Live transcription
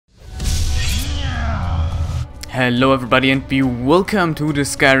Hello everybody and be welcome to the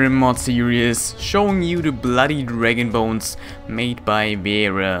Skyrim mod series, showing you the bloody dragon bones made by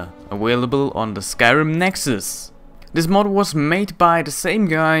Vera, available on the Skyrim Nexus. This mod was made by the same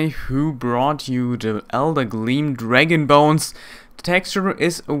guy who brought you the Elder Gleam dragon bones. The texture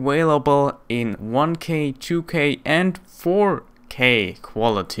is available in 1K, 2K and 4K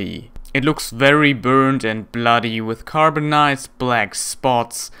quality. It looks very burnt and bloody with carbonized black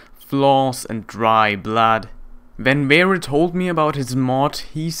spots, flaws and dry blood. When Vera told me about his mod,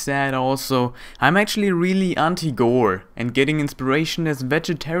 he said also, I'm actually really anti-gore, and getting inspiration as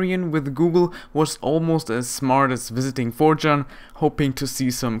vegetarian with Google was almost as smart as visiting 4chan, hoping to see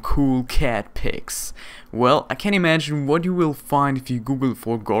some cool cat pics. Well, I can imagine what you will find if you Google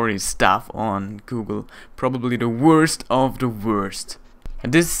for gory stuff on Google. Probably the worst of the worst.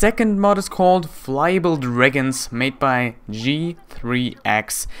 This second mod is called Flyable Dragons, made by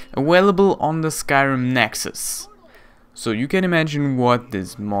G3X, available on the Skyrim Nexus. So you can imagine what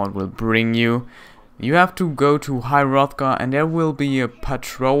this mod will bring you. You have to go to High Rothgar and there will be a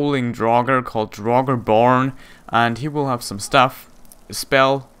patrolling Draugr called Draugr, and he will have some stuff, a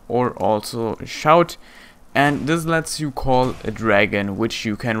spell or also a shout, and this lets you call a dragon which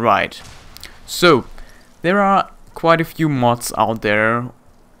you can ride. So there are quite a few mods out there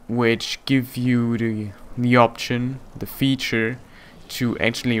which give you the option, the feature to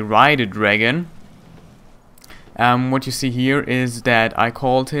actually ride a dragon. What you see here is that I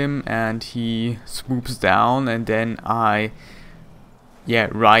called him and he swoops down, and then I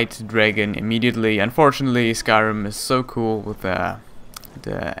ride the dragon immediately. Unfortunately, Skyrim is so cool with the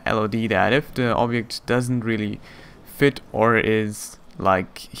LOD that if the object doesn't really fit or is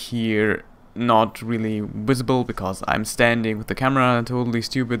like here not really visible because I'm standing with the camera totally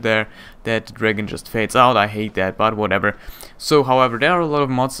stupid there, that the dragon just fades out. I hate that, but whatever. So however, there are a lot of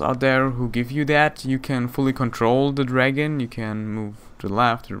mods out there who give you that. You can fully control the dragon, you can move to the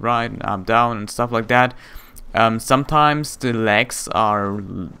left, to the right, and up, down and stuff like that. Sometimes the legs are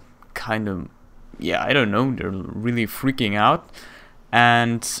kind of, I don't know, they're really freaking out,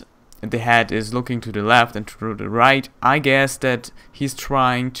 and the head is looking to the left and to the right. I guess that he's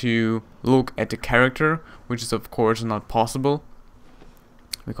trying to look at the character, which is of course not possible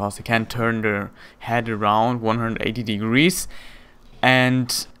because he can't turn the head around 180 degrees.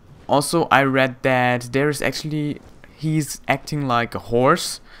 And also I read that he's acting like a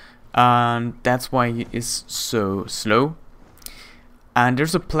horse, and that's why he is so slow. And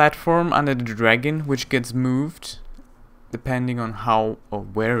there's a platform under the dragon which gets moved depending on how or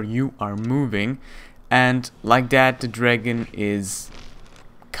where you are moving, and like that the dragon is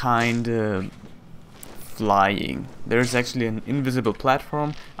kinda flying. There's actually an invisible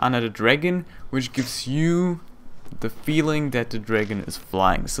platform under the dragon which gives you the feeling that the dragon is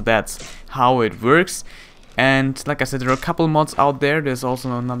flying. So that's how it works. And like I said, there are a couple mods out there. There's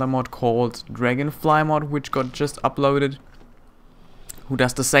also another mod called Dragonfly mod which got just uploaded, who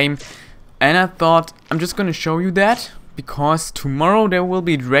does the same. And I thought I'm just gonna show you that, because tomorrow there will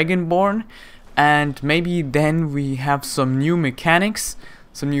be Dragonborn, and maybe then we have some new mechanics,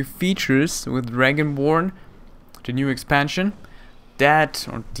 some new features with Dragonborn, the new expansion, that,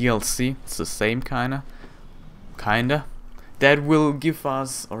 or DLC, it's the same kinda, that will give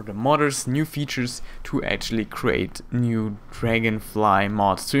us, or the modders, new features to actually create new Dragonfly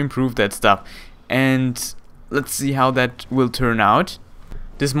mods to improve that stuff. And let's see how that will turn out.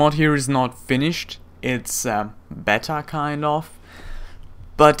 This mod here is not finished. It's beta kind of,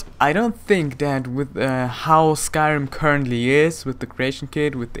 but I don't think that with how Skyrim currently is, with the creation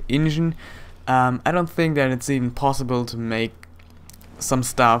kit, with the engine, I don't think that it's even possible to make some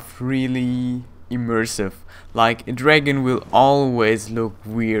stuff really immersive. Like a dragon will always look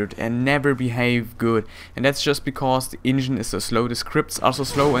weird and never behave good, and that's just because the engine is so slow, the scripts are so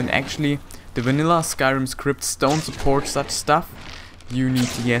slow, and actually the vanilla Skyrim scripts don't support such stuff. You need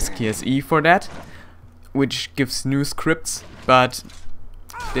the SKSE for that, which gives new scripts, but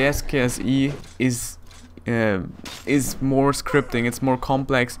the SKSE is more scripting, it's more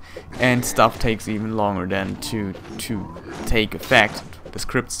complex, and stuff takes even longer than to take effect, the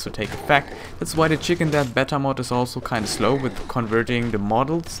scripts to take effect. That's why the Chicken Dead beta mod is also kind of slow with converting the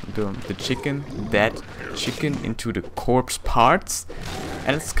models, the chicken into the corpse parts,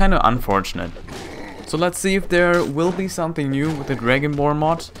 and it's kind of unfortunate. So let's see if there will be something new with the Dragonborn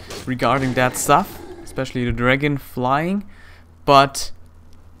mod regarding that stuff, especially the dragon flying. But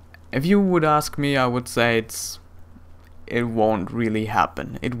if you would ask me, I would say it won't really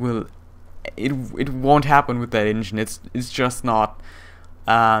happen. It won't happen with that engine. It's just not.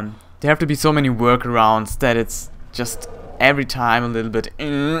 There have to be so many workarounds that it's just every time a little bit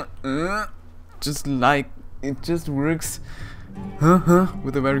just like it just works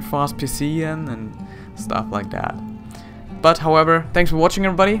with a very fast PC and stuff like that. But however, thanks for watching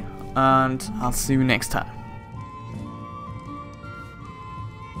everybody, and I'll see you next time.